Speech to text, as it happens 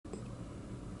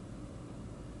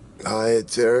Hi,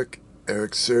 it's Eric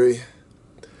Suri.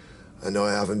 I know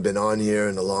I haven't been on here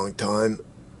in a long time.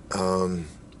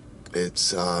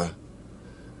 It's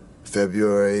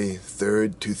February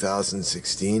 3rd,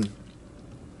 2016.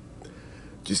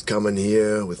 Just coming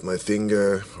here with my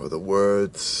finger or the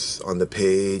words on the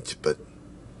page, but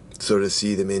sort of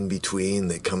see them in between.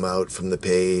 They come out from the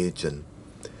page and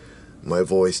my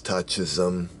voice touches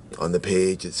them. On the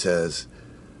page it says,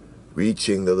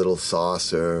 reaching the little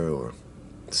saucer or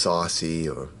saucy,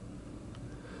 or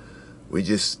we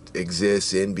just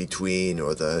exist in between,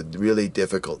 or the really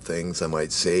difficult things I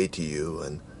might say to you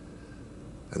and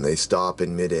they stop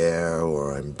in midair,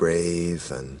 or I'm brave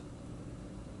and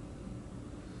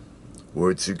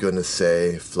words you're gonna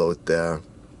say float there.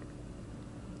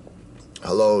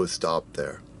 Hello, stop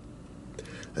there.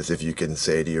 As if you can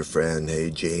say to your friend, hey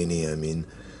Janie,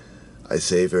 I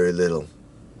say very little.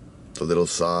 The little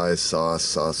size, sauce,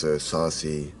 saucer,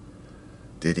 saucy,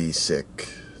 ditty sick,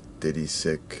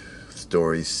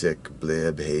 story sick,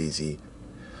 blib, hazy.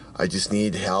 I just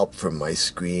need help from my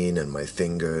screen and my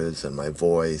fingers and my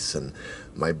voice and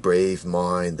my brave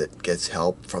mind that gets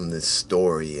help from this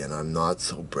story, and I'm not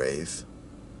so brave.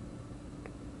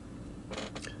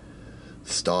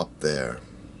 Stop there.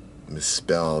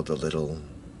 Misspelled a little.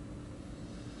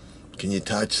 Can you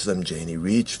touch them, Janie?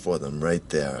 Reach for them right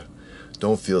there.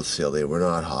 Don't feel silly. We're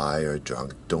not high or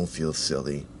drunk. Don't feel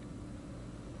silly.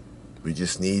 We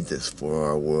just need this for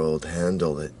our world.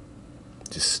 Handle it.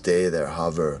 Just stay there,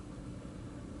 hover.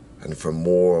 And for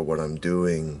more, what I'm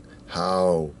doing,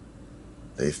 how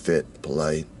they fit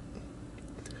polite.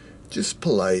 Just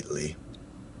politely.